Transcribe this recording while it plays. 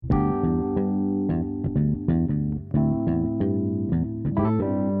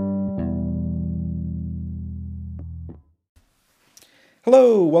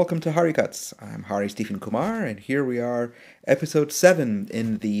Hello, welcome to Hari Cuts. I'm Hari Stephen Kumar, and here we are, episode 7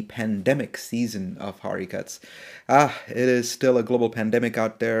 in the pandemic season of Hari Cuts. It is still a global pandemic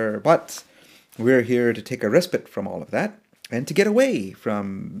out there, but we're here to take a respite from all of that and to get away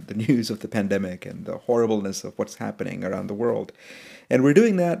from the news of the pandemic and the horribleness of what's happening around the world. And we're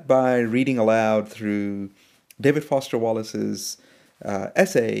doing that by reading aloud through David Foster Wallace's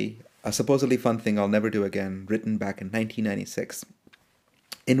essay, A Supposedly Fun Thing I'll Never Do Again, written back in 1996,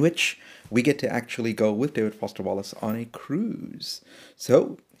 in which we get to actually go with David Foster Wallace on a cruise.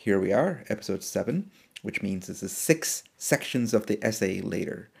 So here we are, episode 7, which means this is 6 sections of the essay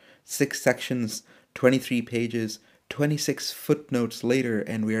later. 6 sections, 23 pages, 26 footnotes later,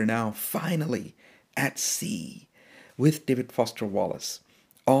 and we are now finally at sea with David Foster Wallace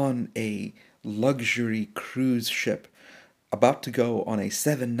on a luxury cruise ship, about to go on a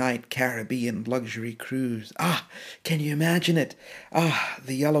 7-night Caribbean luxury cruise. Can you imagine it?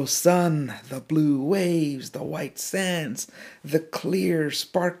 The yellow sun, the blue waves, the white sands, the clear,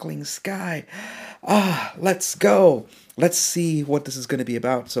 sparkling sky. Let's go. Let's see what this is going to be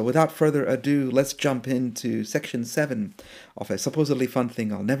about. So without further ado, let's jump into section 7 of A Supposedly Fun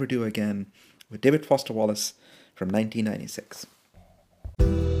Thing I'll Never Do Again with David Foster Wallace from 1996.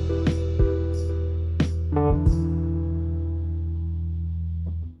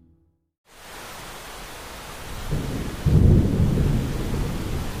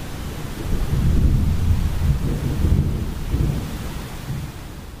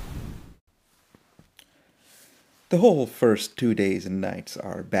 The whole first 2 days and nights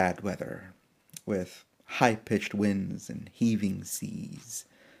are bad weather, with high-pitched winds and heaving seas,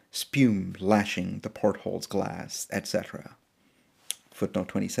 spume lashing the porthole's glass, etc. Footnote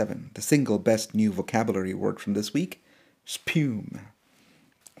 27. The single best new vocabulary word from this week, spume.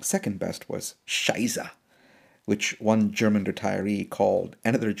 Second best was Scheiße, which one German retiree called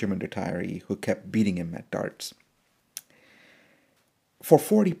another German retiree who kept beating him at darts. For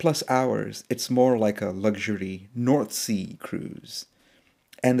 40 plus hours, it's more like a luxury North Sea cruise,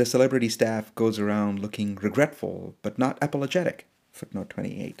 and the celebrity staff goes around looking regretful but not apologetic. Footnote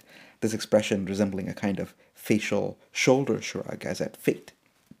 28. This expression resembling a kind of facial shoulder shrug as at fate.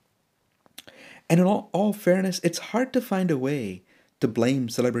 And in all fairness, it's hard to find a way to blame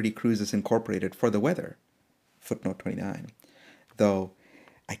Celebrity Cruises Incorporated for the weather. Footnote 29. Though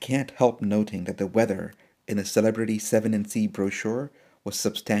I can't help noting that the weather in a Celebrity 7&C brochure was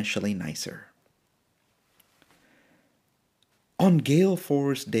substantially nicer. On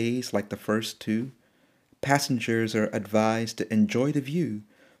gale-force days like the first two, passengers are advised to enjoy the view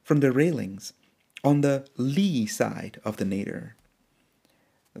from the railings on the lee side of the nadir.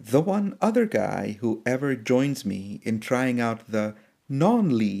 The one other guy who ever joins me in trying out the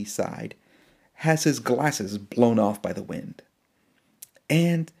non-lee side has his glasses blown off by the wind.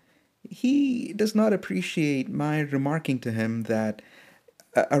 And he does not appreciate my remarking to him that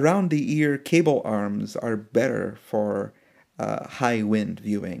around the ear cable arms are better for high wind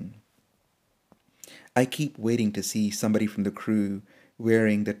viewing. I keep waiting to see somebody from the crew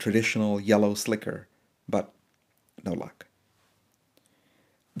wearing the traditional yellow slicker, but no luck.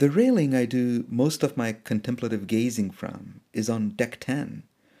 The railing I do most of my contemplative gazing from is on deck 10,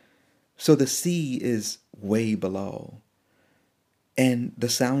 so the sea is way below, and the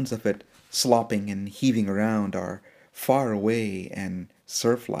sounds of it slopping and heaving around are far away and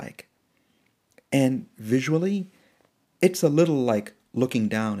surf-like. And visually, it's a little like looking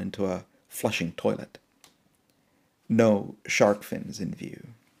down into a flushing toilet. No shark fins in view.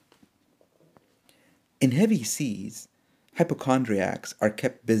 In heavy seas, hypochondriacs are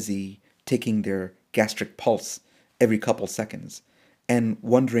kept busy taking their gastric pulse every couple seconds and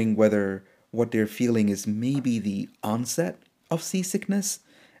wondering whether what they're feeling is maybe the onset of seasickness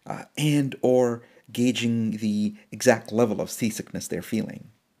and or gauging the exact level of seasickness they're feeling.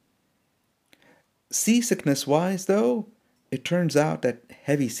 Seasickness-wise, though, it turns out that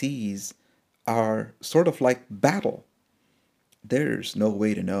heavy seas are sort of like battle. There's no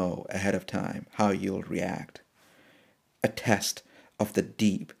way to know ahead of time how you'll react. A test of the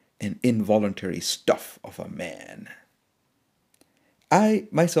deep and involuntary stuff of a man. I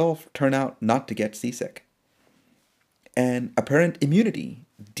myself turn out not to get seasick. An apparent immunity,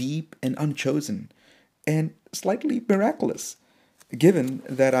 deep and unchosen, and slightly miraculous, given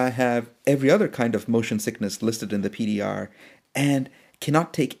that I have every other kind of motion sickness listed in the PDR and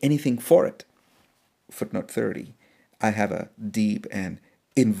cannot take anything for it. Footnote 30. I have a deep and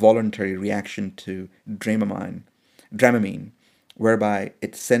involuntary reaction to Dramamine, whereby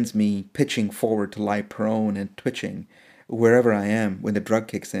it sends me pitching forward to lie prone and twitching wherever I am when the drug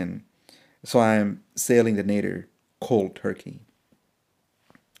kicks in. So I am sailing the nadir cold turkey.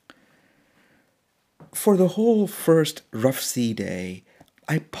 For the whole first rough sea day,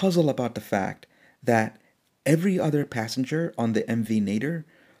 I puzzle about the fact that every other passenger on the MV Nader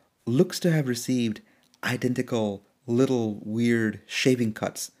looks to have received identical little weird shaving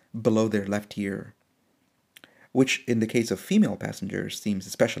cuts below their left ear, which in the case of female passengers seems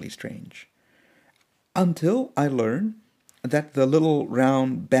especially strange. Until I learn that the little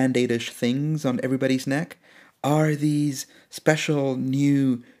round band-aidish things on everybody's neck are these special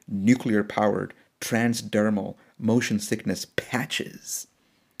new nuclear-powered transdermal motion sickness patches,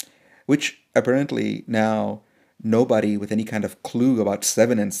 which apparently now nobody with any kind of clue about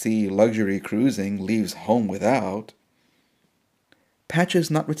 7&C luxury cruising leaves home without. Patches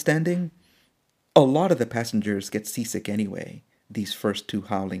notwithstanding, a lot of the passengers get seasick anyway these first 2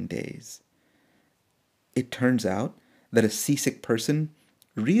 howling days. It turns out that a seasick person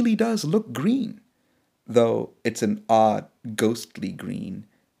really does look green, though it's an odd, ghostly green,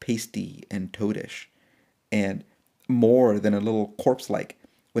 pasty and toadish, and more than a little corpse-like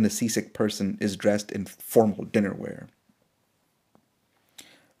when a seasick person is dressed in formal dinner wear.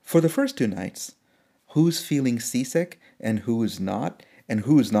 For the first 2 nights, who's feeling seasick and who's not, and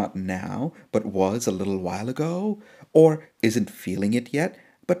who's not now but was a little while ago, or isn't feeling it yet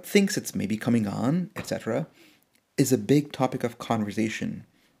but thinks it's maybe coming on, etc., is a big topic of conversation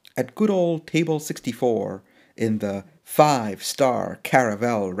at good old Table 64 in the 5-star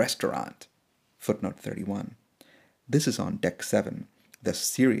Caravel restaurant. Footnote 31. This is on Deck 7, the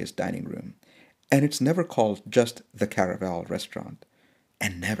serious dining room, and it's never called just the Caravel restaurant,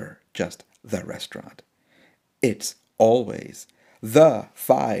 and never just the restaurant. It's always the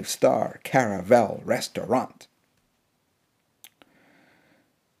 5-star Caravel restaurant.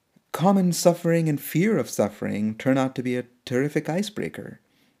 Common suffering and fear of suffering turn out to be a terrific icebreaker.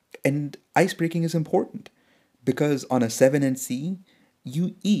 And icebreaking is important because on a 7&C,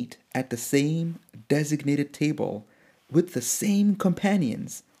 you eat at the same designated table with the same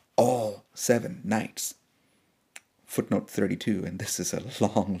companions all 7 nights. Footnote 32, and this is a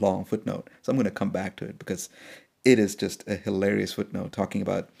long, long footnote, so I'm going to come back to it because it is just a hilarious footnote talking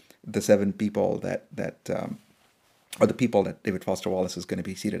about the 7 people that or the people that David Foster Wallace is going to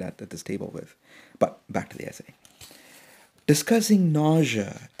be seated at this table with. But back to the essay. Discussing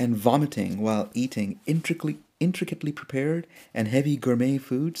nausea and vomiting while eating intricately prepared and heavy gourmet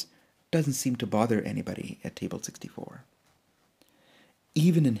foods doesn't seem to bother anybody at Table 64.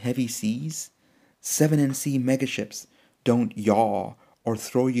 Even in heavy seas, 7&C megaships don't yaw or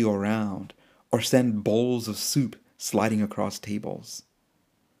throw you around or send bowls of soup sliding across tables.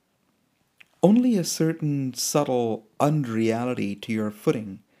 Only a certain subtle unreality to your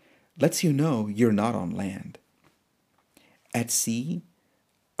footing lets you know you're not on land. At sea,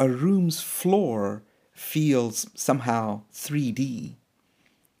 a room's floor feels somehow 3D,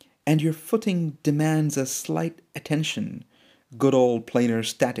 and your footing demands a slight attention good old planar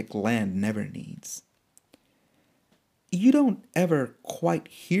static land never needs. You don't ever quite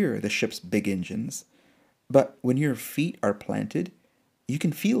hear the ship's big engines, but when your feet are planted, you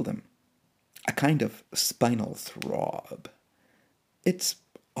can feel them. A kind of spinal throb. It's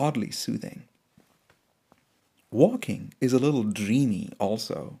oddly soothing. Walking is a little dreamy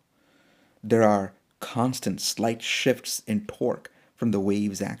also. There are constant slight shifts in torque from the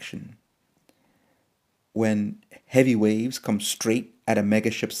wave's action. When heavy waves come straight at a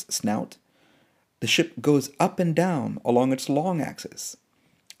megaship's snout, the ship goes up and down along its long axis.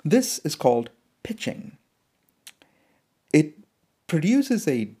 This is called pitching. It produces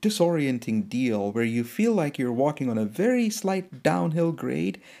a disorienting deal where you feel like you're walking on a very slight downhill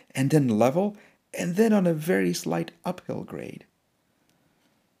grade and then level and then on a very slight uphill grade.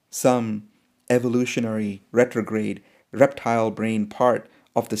 Some evolutionary retrograde reptile brain part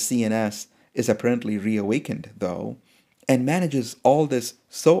of the CNS is apparently reawakened, though, and manages all this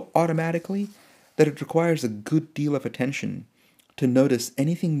so automatically that it requires a good deal of attention to notice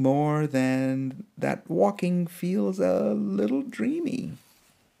anything more than that walking feels a little dreamy.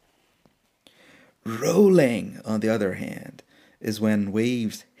 Rolling, on the other hand, is when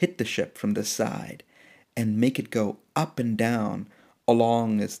waves hit the ship from the side and make it go up and down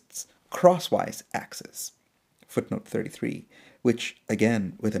along its crosswise axis. Footnote 33, which,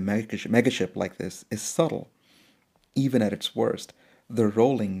 again, with a megaship like this, is subtle. Even at its worst, the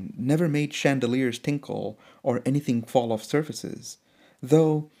rolling never made chandeliers tinkle or anything fall off surfaces,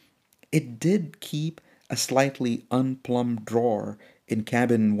 though it did keep a slightly unplumbed drawer in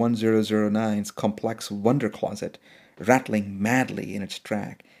cabin 1009's complex wonder closet rattling madly in its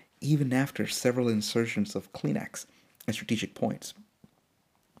track, even after several insertions of Kleenex at strategic points.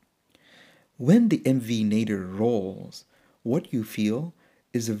 When the MV Nader rolls, what you feel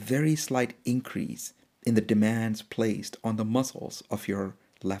is a very slight increase in the demands placed on the muscles of your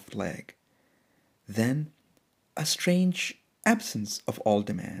left leg. Then a strange absence of all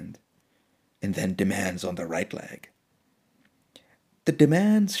demand, and then demands on the right leg. The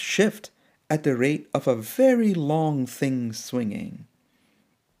demands shift at the rate of a very long thing swinging.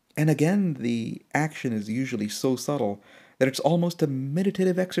 And again, the action is usually so subtle that it's almost a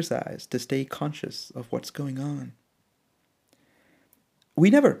meditative exercise to stay conscious of what's going on. We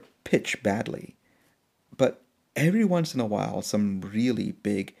never pitch badly, but every once in a while, some really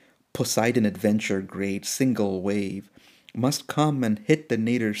big Poseidon Adventure grade single wave must come and hit the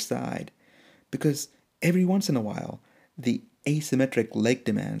nadir's side, because every once in a while, the asymmetric leg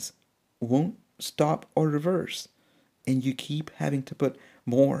demands won't stop or reverse, and you keep having to put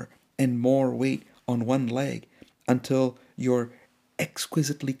more and more weight on one leg until you're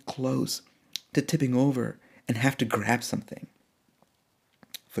exquisitely close to tipping over and have to grab something.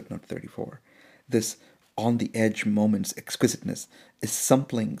 Footnote 34. This on-the-edge moment's exquisiteness is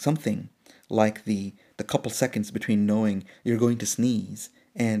something like the couple seconds between knowing you're going to sneeze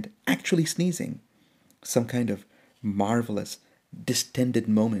and actually sneezing. Some kind of marvelous, distended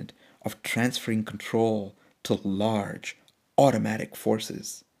moment of transferring control to large, automatic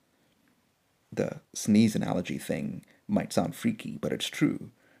forces. The sneeze analogy thing might sound freaky, but it's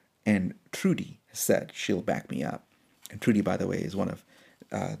true. And Trudy said she'll back me up. And Trudy, by the way, is one of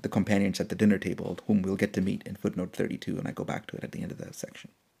the companions at the dinner table, whom we'll get to meet in footnote 32, and I go back to it at the end of the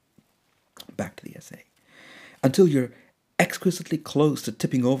section. Back to the essay. Until you're exquisitely close to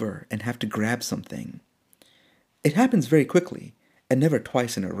tipping over and have to grab something. It happens very quickly, and never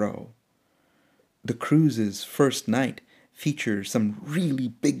twice in a row. The cruise's first night features some really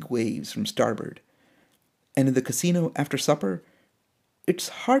big waves from starboard. And in the casino after supper, it's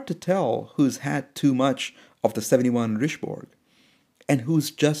hard to tell who's had too much of the 71 Richborg and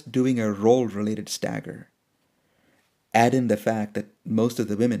who's just doing a roll-related stagger. Add in the fact that most of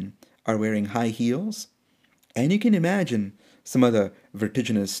the women are wearing high heels, and you can imagine some of the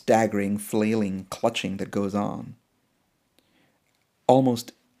vertiginous, staggering, flailing, clutching that goes on.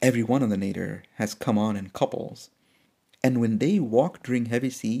 Almost everyone on the nadir has come on in couples, and when they walk during heavy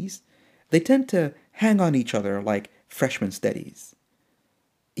seas, they tend to hang on each other like freshman steadies.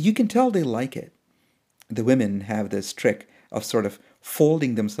 You can tell they like it. The women have this trick of sort of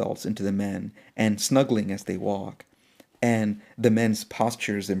folding themselves into the men and snuggling as they walk, and the men's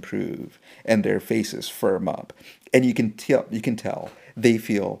postures improve and their faces firm up, and you can tell they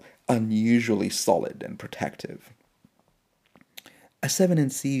feel unusually solid and protective. A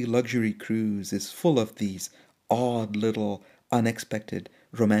 7&C luxury cruise is full of these odd little unexpected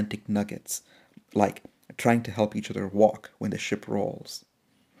romantic nuggets, like trying to help each other walk when the ship rolls.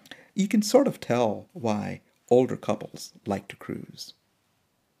 You can sort of tell why older couples like to cruise.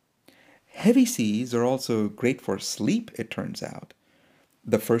 Heavy seas are also great for sleep, it turns out.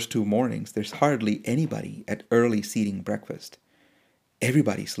 The first 2 mornings, there's hardly anybody at early seating breakfast.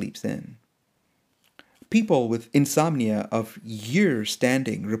 Everybody sleeps in. People with insomnia of years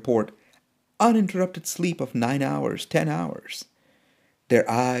standing report uninterrupted sleep of 9 hours, 10 hours. Their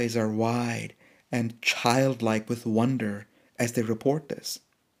eyes are wide and childlike with wonder as they report this.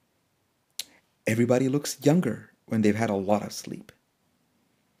 Everybody looks younger when they've had a lot of sleep.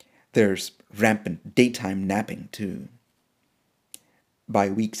 There's rampant daytime napping, too. By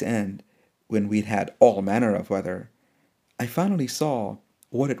week's end, when we'd had all manner of weather, I finally saw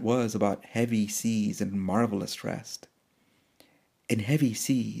what it was about heavy seas and marvelous rest. In heavy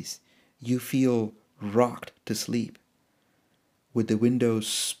seas, you feel rocked to sleep, with the windows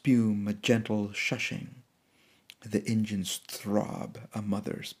spume a gentle shushing, the engines throb a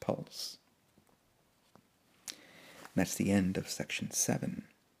mother's pulse. That's the end of section 7.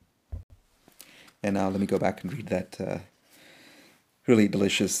 And now let me go back and read that really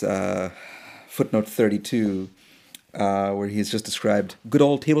delicious footnote 32, where he has just described good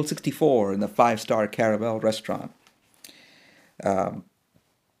old Table 64 in the 5-star Caravelle restaurant. On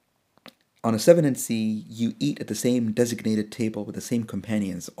a 7&C, you eat at the same designated table with the same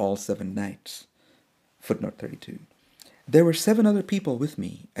companions all 7 nights. Footnote 32. There were 7 other people with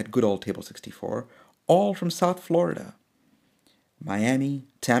me at good old Table 64, all from South Florida. Miami,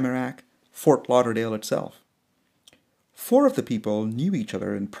 Tamarack, Fort Lauderdale itself. 4 of the people knew each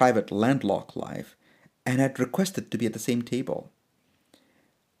other in private landlocked life and had requested to be at the same table.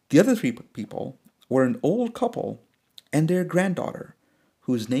 The other 3 people were an old couple and their granddaughter,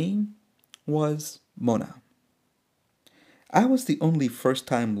 whose name was Mona. I was the only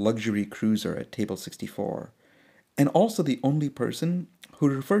first-time luxury cruiser at Table 64, and also the only person who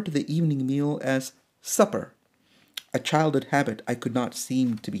referred to the evening meal as supper, a childhood habit I could not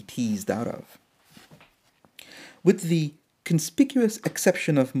seem to be teased out of. With the conspicuous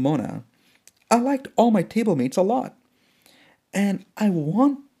exception of Mona, I liked all my table mates a lot. And I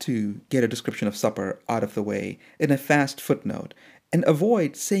want to get a description of supper out of the way in a fast footnote and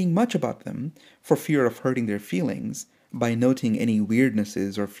avoid saying much about them for fear of hurting their feelings by noting any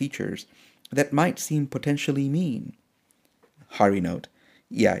weirdnesses or features that might seem potentially mean. Hari note.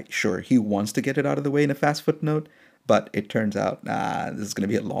 Yeah, sure, he wants to get it out of the way in a fast footnote, but it turns out, this is going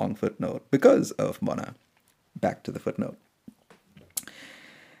to be a long footnote because of Mona. Back to the footnote.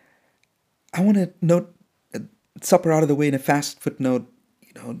 I want to note supper out of the way in a fast footnote,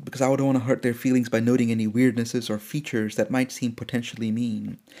 because I don't want to hurt their feelings by noting any weirdnesses or features that might seem potentially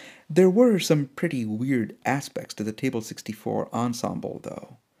mean. There were some pretty weird aspects to the Table 64 ensemble,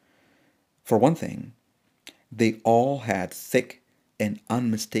 though. For one thing, they all had thick and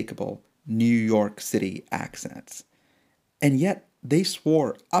unmistakable New York City accents. And yet they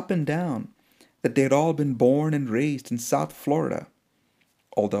swore up and down that they had all been born and raised in South Florida.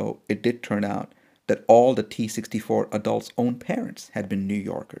 Although it did turn out that all the T64 adults' own parents had been New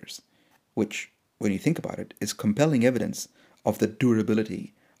Yorkers, which, when you think about it, is compelling evidence of the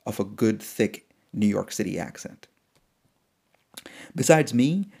durability of a good, thick New York City accent. Besides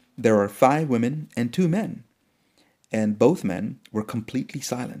me, there are 5 women and 2 men, and both men were completely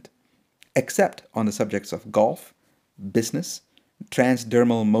silent, except on the subjects of golf, business,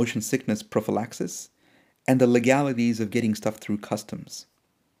 transdermal motion sickness prophylaxis, and the legalities of getting stuff through customs.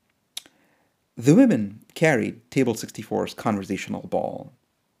 The women carried Table 64's conversational ball.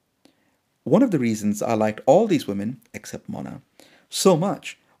 One of the reasons I liked all these women, except Mona, so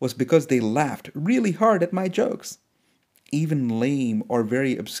much was because they laughed really hard at my jokes, even lame or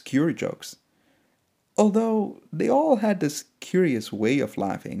very obscure jokes. Although they all had this curious way of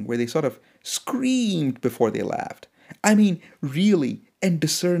laughing where they sort of screamed before they laughed. I mean, really and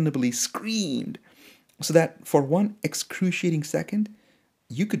discernibly screamed, so that for one excruciating second,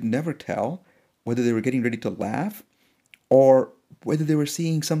 you could never tell whether they were getting ready to laugh or whether they were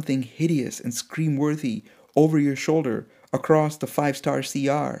seeing something hideous and scream-worthy over your shoulder across the 5-star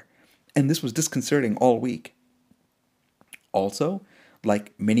CR, and this was disconcerting all week. Also,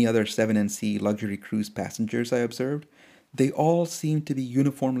 like many other 7NC luxury cruise passengers I observed, they all seemed to be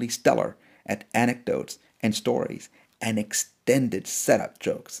uniformly stellar at anecdotes and stories and extended setup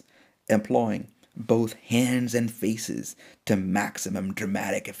jokes, employing both hands and faces to maximum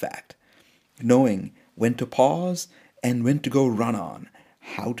dramatic effect, knowing when to pause and when to go run on,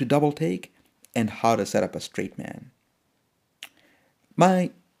 how to double take, and how to set up a straight man.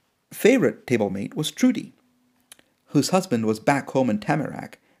 My favorite table mate was Trudy, whose husband was back home in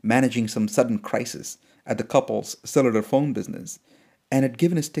Tamarack managing some sudden crisis at the couple's cellular phone business and had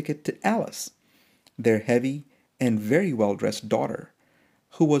given his ticket to Alice, their heavy and very well-dressed daughter,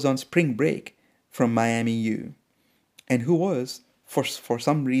 who was on spring break from Miami U, and who was, for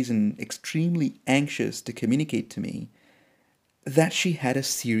some reason, extremely anxious to communicate to me that she had a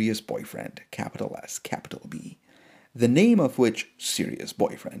serious boyfriend, capital S, capital B, the name of which serious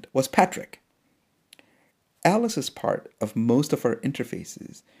boyfriend was Patrick. Alice's part of most of our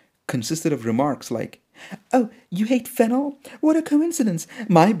interfaces consisted of remarks like, "Oh, you hate fennel? What a coincidence!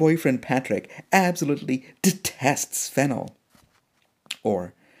 My boyfriend Patrick absolutely detests fennel."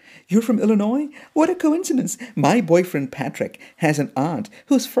 Or, "You're from Illinois? What a coincidence! My boyfriend Patrick has an aunt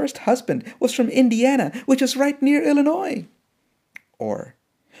whose first husband was from Indiana, which is right near Illinois." Or,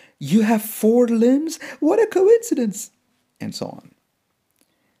 "You have 4 limbs? What a coincidence!" And so on.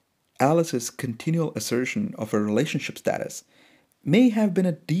 Alice's continual assertion of her relationship status may have been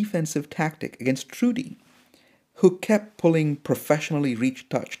a defensive tactic against Trudy, who kept pulling professionally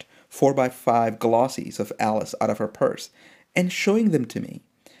reach-touched 4x5 glossies of Alice out of her purse and showing them to me,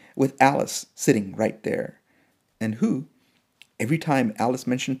 with Alice sitting right there, and who, every time Alice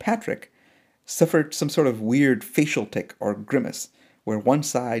mentioned Patrick, suffered some sort of weird facial tic or grimace where one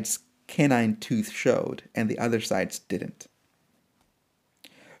side's canine tooth showed and the other side's didn't.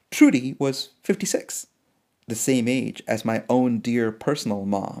 Trudy was 56, the same age as my own dear personal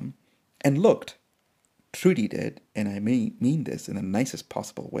mom, and looked, Trudy did, and I mean this in the nicest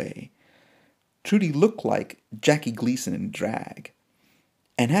possible way, Trudy looked like Jackie Gleason in drag,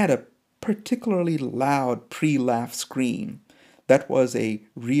 and had a particularly loud pre-laugh scream that was a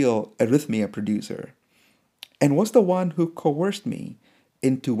real arrhythmia producer, and was the one who coerced me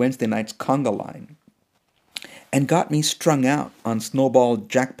into Wednesday night's conga line, and got me strung out on Snowball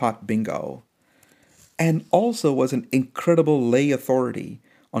Jackpot Bingo, and also was an incredible lay authority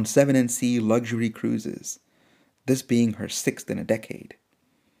on 7NC luxury cruises, this being her 6th in a decade.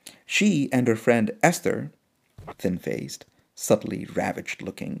 She and her friend Esther, thin-faced, subtly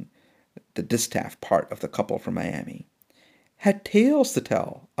ravaged-looking, the distaff part of the couple from Miami, had tales to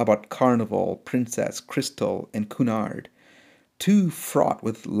tell about Carnival, Princess, Crystal, and Cunard, too fraught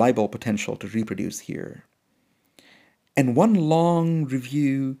with libel potential to reproduce here. And one long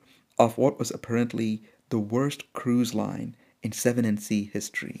review of what was apparently the worst cruise line in 7NC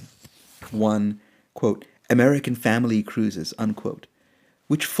history. One, quote, American Family Cruises, unquote,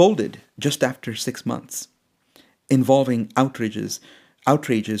 which folded just after 6 months, involving outrages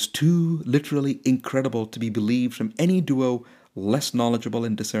too literally incredible to be believed from any duo less knowledgeable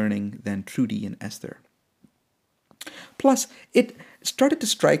and discerning than Trudy and Esther. Plus, it started to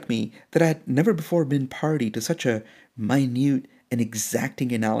strike me that I had never before been party to such a minute and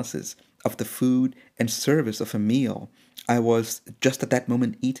exacting analysis of the food and service of a meal I was just at that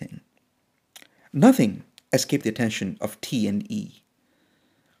moment eating. Nothing escaped the attention of T&E.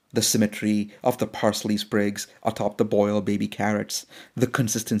 The symmetry of the parsley sprigs atop the boiled baby carrots, the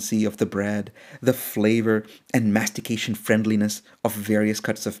consistency of the bread, the flavor and mastication friendliness of various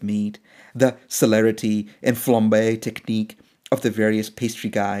cuts of meat, the celerity and flambe technique of the various pastry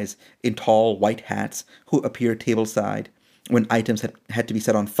guys in tall white hats who appear tableside when items had to be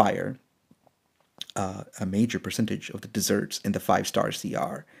set on fire. A major percentage of the desserts in the 5-star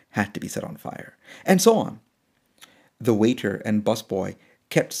CR had to be set on fire, and so on. The waiter and busboy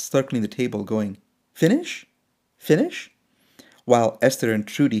kept circling the table going, "Finish? Finish?" While Esther and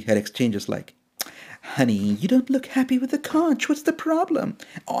Trudy had exchanges like, "Honey, you don't look happy with the conch. What's the problem?"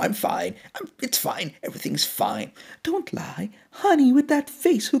 "Oh, I'm fine. It's fine. Everything's fine." "Don't lie. Honey, with that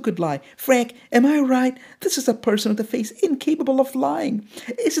face, who could lie? Frank, am I right? This is a person with a face incapable of lying.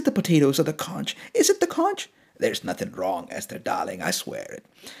 Is it the potatoes or the conch? Is it the conch?" "There's nothing wrong, Esther, darling. I swear it."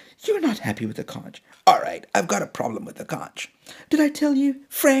 "You're not happy with the conch." "All right, I've got a problem with the conch." "Did I tell you?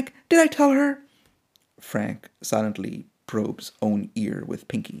 Frank, did I tell her?" Frank silently probes own ear with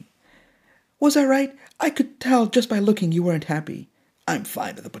pinky. "Was I right? I could tell just by looking you weren't happy." "I'm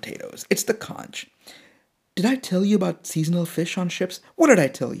fine with the potatoes. It's the conch." "Did I tell you about seasonal fish on ships? What did I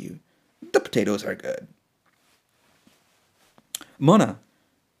tell you?" "The potatoes are good." Mona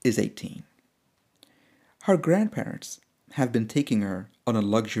is 18. Her grandparents have been taking her on a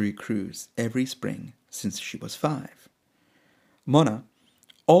luxury cruise every spring since she was 5. Mona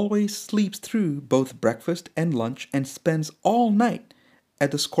always sleeps through both breakfast and lunch and spends all night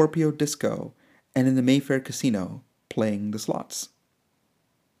at the Scorpio Disco and in the Mayfair Casino playing the slots.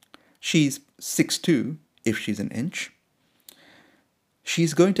 She's 6'2", if she's an inch.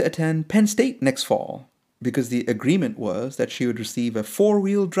 She's going to attend Penn State next fall because the agreement was that she would receive a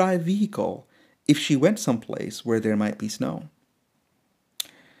 4-wheel drive vehicle if she went someplace where there might be snow.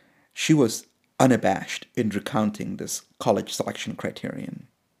 She was unabashed in recounting this college selection criterion.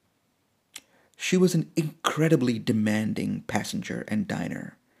 She was an incredibly demanding passenger and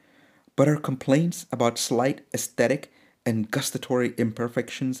diner, but her complaints about slight aesthetic and gustatory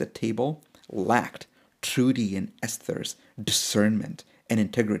imperfections at table lacked Trudy and Esther's discernment and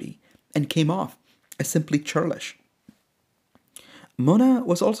integrity and came off as simply churlish. Mona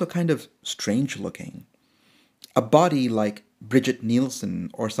was also kind of strange looking. A body like Bridget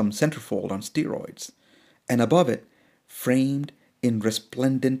Nielsen or some centerfold on steroids, and above it, framed in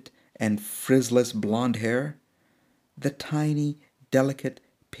resplendent and frizzless blonde hair, the tiny, delicate,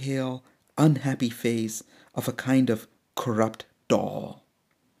 pale, unhappy face of a kind of corrupt doll.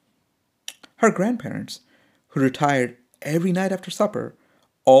 Her grandparents, who retired every night after supper,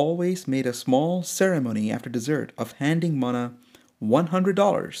 always made a small ceremony after dessert of handing Mona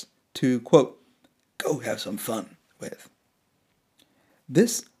 $100 to, quote, "go have some fun" with.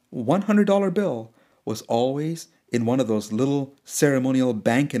 This $100 bill was always in one of those little ceremonial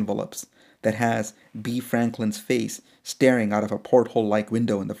bank envelopes that has B. Franklin's face staring out of a porthole-like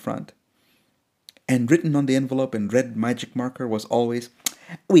window in the front. And written on the envelope in red magic marker was always,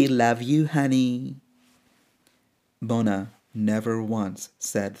 "We love you, honey." Mona never once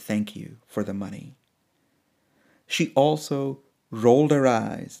said thank you for the money. She also rolled her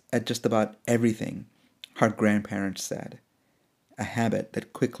eyes at just about everything her grandparents said, a habit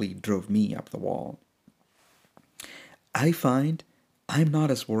that quickly drove me up the wall. I find I'm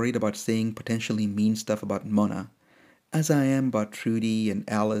not as worried about saying potentially mean stuff about Mona as I am about Trudy and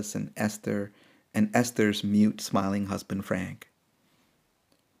Alice and Esther's mute, smiling husband Frank.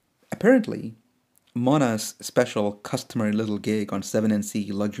 Apparently, Mona's special customary little gig on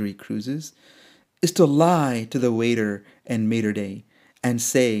 7NC luxury cruises is to lie to the waiter and maitre and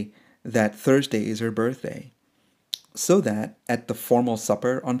say that Thursday is her birthday, so that at the formal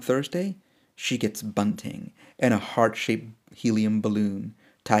supper on Thursday, she gets bunting and a heart-shaped helium balloon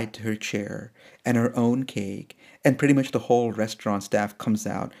tied to her chair and her own cake, and pretty much the whole restaurant staff comes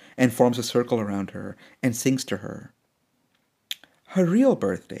out and forms a circle around her and sings to her. Her real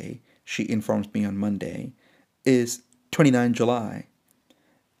birthday, she informs me on Monday, is 29 July.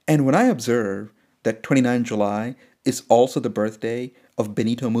 And when I observe that 29 July is also the birthday of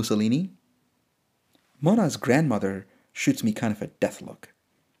Benito Mussolini, Mona's grandmother shoots me kind of a death look,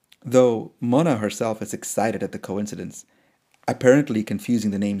 though Mona herself is excited at the coincidence, apparently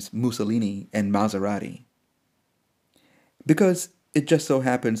confusing the names Mussolini and Maserati. Because it just so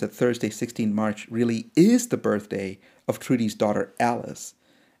happens that Thursday, 16 March, really is the birthday of Trudy's daughter Alice,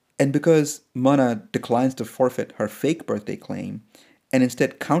 and because Mona declines to forfeit her fake birthday claim and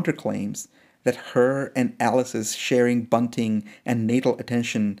instead counterclaims that her and Alice's sharing bunting and natal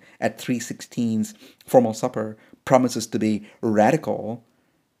attention at 316's formal supper promises to be radical,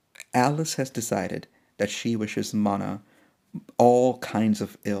 Alice has decided that she wishes Mona all kinds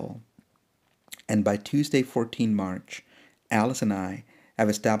of ill. And by Tuesday, 14 March, Alice and I have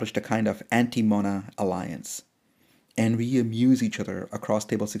established a kind of anti-Mona alliance. And we amuse each other across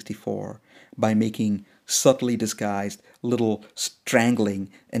table 64 by making subtly disguised little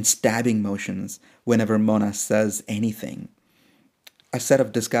strangling and stabbing motions whenever Mona says anything. A set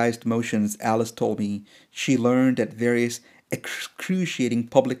of disguised motions Alice told me she learned at various excruciating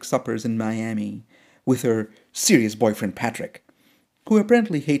public suppers in Miami with her serious boyfriend Patrick, who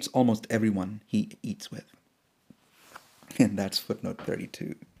apparently hates almost everyone he eats with. And that's footnote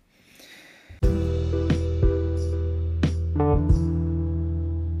 32.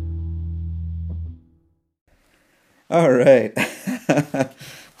 All right.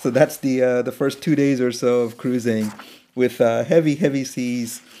 So that's the first 2 days or so of cruising with heavy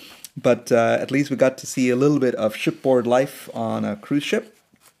seas, but at least we got to see a little bit of shipboard life on a cruise ship.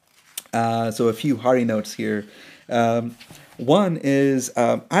 So a few Hari notes here. One is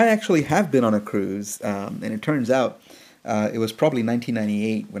I actually have been on a cruise, and it turns out it was probably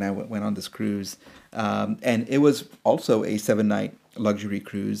 1998 when I went on this cruise, and it was also a 7-night luxury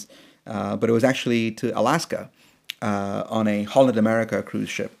cruise, but it was actually to Alaska on a Holland America cruise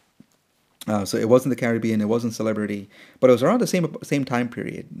ship. So it wasn't the Caribbean, it wasn't Celebrity, but it was around the same time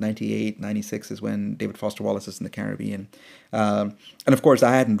period. 98, 96 is when David Foster Wallace is in the Caribbean. And of course,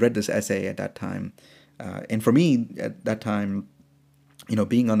 I hadn't read this essay at that time. And for me, at that time,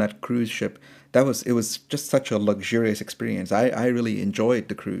 being on that cruise ship, it was just such a luxurious experience. I really enjoyed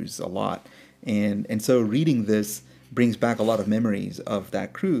the cruise a lot. And so reading this brings back a lot of memories of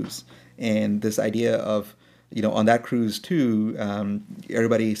that cruise. And this idea of on that cruise too,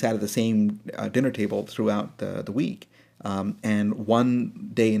 everybody sat at the same dinner table throughout the week. And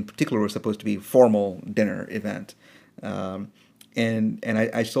one day in particular was supposed to be a formal dinner event. And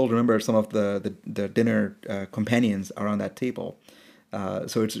I still remember some of the dinner companions around that table.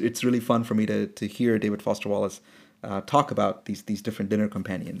 So it's really fun for me to hear David Foster Wallace talk about these different dinner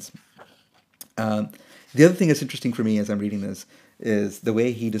companions. The other thing that's interesting for me as I'm reading this is the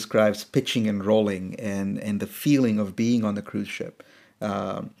way he describes pitching and rolling and the feeling of being on the cruise ship.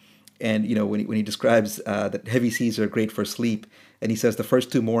 And when he describes that heavy seas are great for sleep, and he says the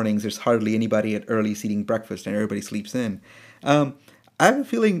first 2 mornings there's hardly anybody at early eating breakfast and everybody sleeps in. I have a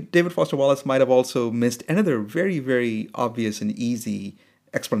feeling David Foster Wallace might have also missed another very, very obvious and easy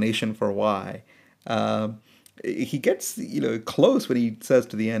explanation for why. He gets close when he says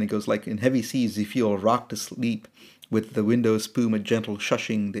to the end. He goes like, in heavy seas you feel rocked to sleep, with the window's spume a gentle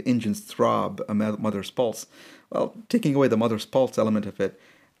shushing, the engine's throb a mother's pulse. Well, taking away the mother's pulse element of it,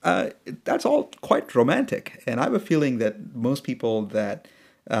 that's all quite romantic. And I have a feeling that most people that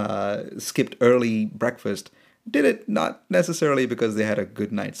skipped early breakfast did it not necessarily because they had a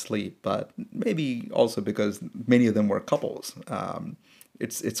good night's sleep, but maybe also because many of them were couples.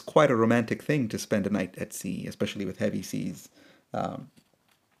 It's quite a romantic thing to spend a night at sea, especially with heavy seas.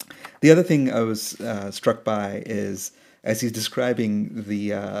 The other thing I was struck by is as he's describing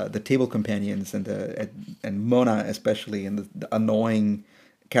the table companions and Mona especially, and the annoying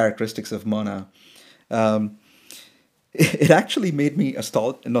characteristics of Mona. It actually made me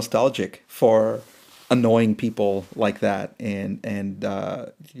nostalgic for annoying people like that, and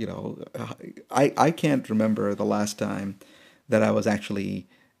I can't remember the last time that I was actually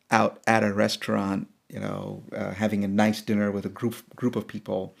out at a restaurant, having a nice dinner with a group of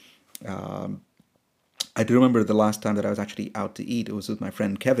people. I do remember the last time that I was actually out to eat. It was with my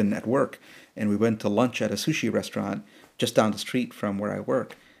friend Kevin at work, and we went to lunch at a sushi restaurant just down the street from where I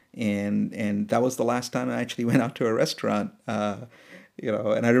work. And that was the last time I actually went out to a restaurant. And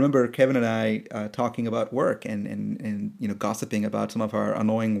I remember Kevin and I talking about work and gossiping about some of our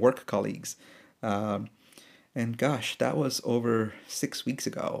annoying work colleagues. And gosh, that was over 6 weeks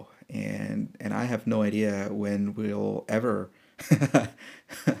ago, and I have no idea when we'll ever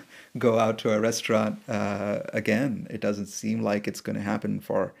go out to a restaurant again. It doesn't seem like it's going to happen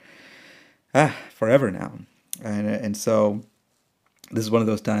for forever now, and so this is one of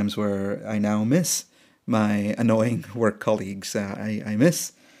those times where I now miss my annoying work colleagues. I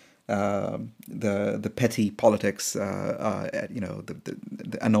miss the petty politics, the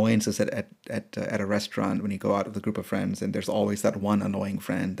annoyances at a restaurant when you go out with a group of friends, and there's always that one annoying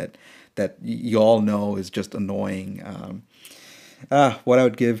friend that you all know is just annoying. What I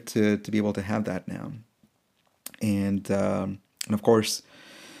would give to be able to have that now, and of course,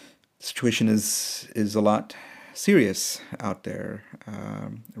 the situation is a lot serious out there.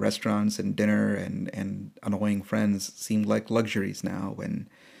 Restaurants and dinner and annoying friends seem like luxuries now when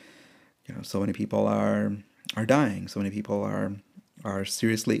so many people are dying, so many people are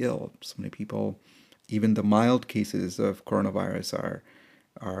seriously ill, so many people, even the mild cases of coronavirus are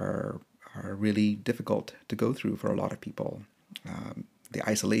are really difficult to go through for a lot of people. The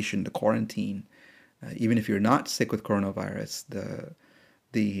isolation, the quarantine, even if you're not sick with coronavirus,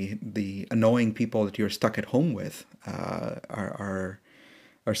 the annoying people that you're stuck at home with are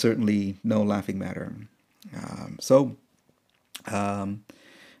certainly no laughing matter. So I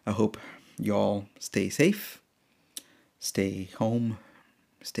hope y'all stay safe, stay home,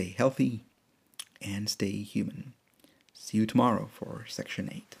 stay healthy, and stay human. See you tomorrow for Section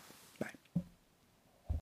 8.